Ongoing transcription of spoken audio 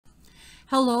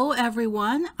Hello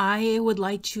everyone, I would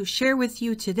like to share with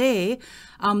you today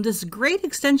this great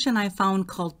extension I found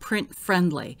called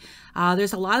PrintFriendly.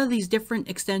 There's a lot of these different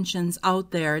extensions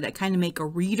out there that kind of make a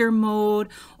reader mode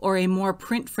or a more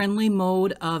print-friendly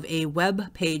mode of a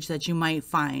web page that you might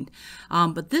find.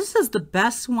 But this is the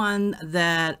best one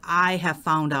that I have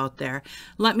found out there.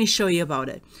 Let me show you about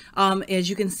it. As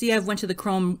you can see, I've went to the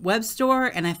Chrome web store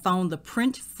and I found the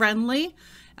PrintFriendly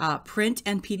print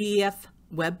and PDF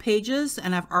web pages,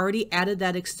 and I've already added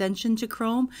that extension to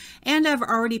Chrome and I've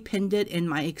already pinned it in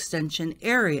my extension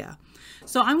area.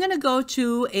 So I'm going to go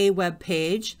to a web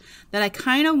page that I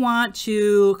kind of want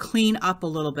to clean up a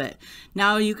little bit.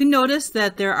 Now you can notice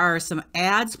that there are some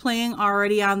ads playing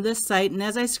already on this site, and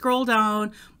as I scroll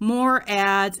down, more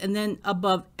ads, and then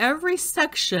above every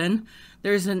section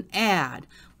there's an ad,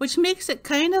 which makes it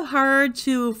kind of hard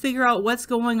to figure out what's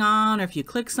going on, or if you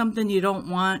click something you don't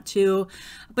want to,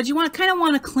 but you kind of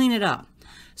want to clean it up.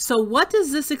 So what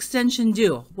does this extension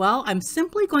do? Well, I'm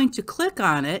simply going to click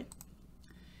on it,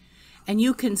 and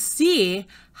you can see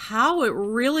how it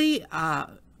really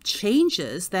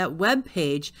changes that web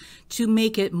page to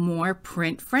make it more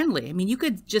print friendly. I mean, you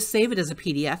could just save it as a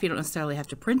PDF. You don't necessarily have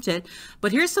to print it,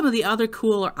 but here's some of the other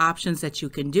cooler options that you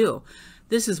can do.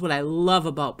 This is what I love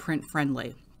about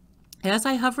PrintFriendly. As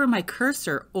I hover my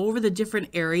cursor over the different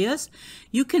areas,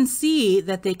 you can see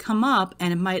that they come up,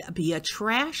 and it might be a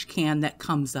trash can that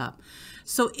comes up.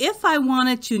 So if I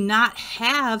wanted to not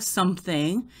have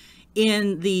something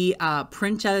in the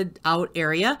printed out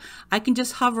area, I can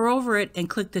just hover over it and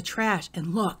click the trash,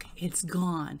 and look, it's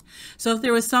gone. So if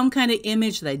there was some kind of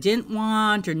image that I didn't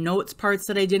want, or notes parts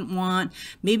that I didn't want,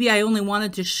 maybe I only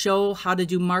wanted to show how to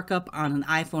do markup on an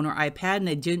iPhone or iPad and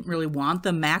I didn't really want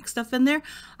the Mac stuff in there,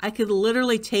 I could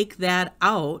literally take that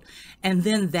out and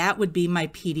then that would be my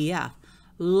PDF.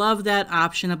 Love that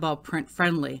option about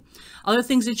PrintFriendly. Other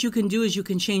things that you can do is you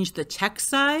can change the text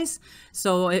size.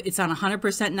 So it's on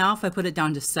 100% now. If I put it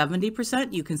down to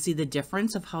 70%, you can see the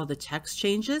difference of how the text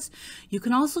changes. You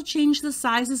can also change the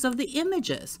sizes of the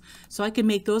images. So I can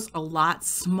make those a lot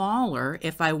smaller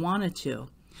if I wanted to.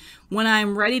 When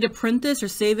I'm ready to print this or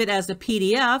save it as a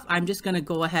PDF, I'm just going to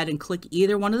go ahead and click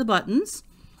either one of the buttons.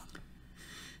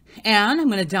 And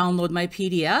I'm going to download my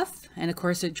PDF. And of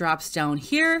course it drops down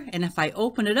here, and if I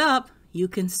open it up, you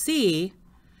can see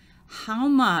how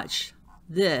much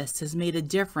this has made a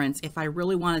difference if I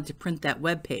really wanted to print that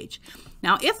web page.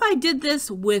 Now if I did this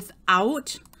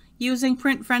without using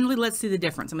PrintFriendly, let's see the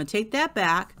difference. I'm going to take that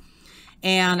back,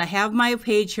 and I have my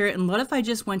page here, and what if I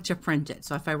just went to print it?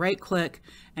 So if I right click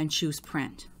and choose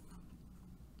print.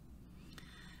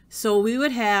 So we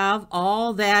would have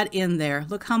all that in there.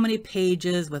 Look how many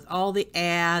pages with all the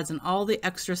ads and all the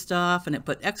extra stuff, and it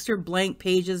put extra blank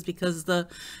pages because the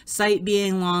site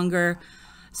being longer.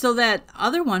 So that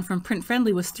other one from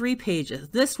PrintFriendly was 3 pages.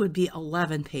 This would be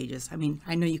 11 pages. I mean,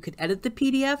 I know you could edit the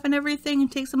PDF and everything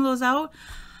and take some of those out,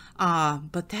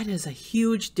 but that is a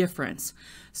huge difference.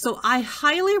 So I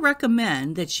highly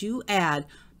recommend that you add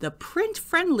the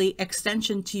PrintFriendly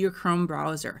extension to your Chrome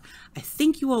browser. I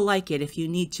think you will like it if you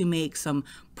need to make some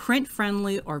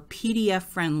print-friendly or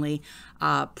PDF-friendly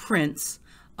prints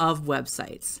of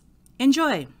websites.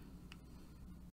 Enjoy!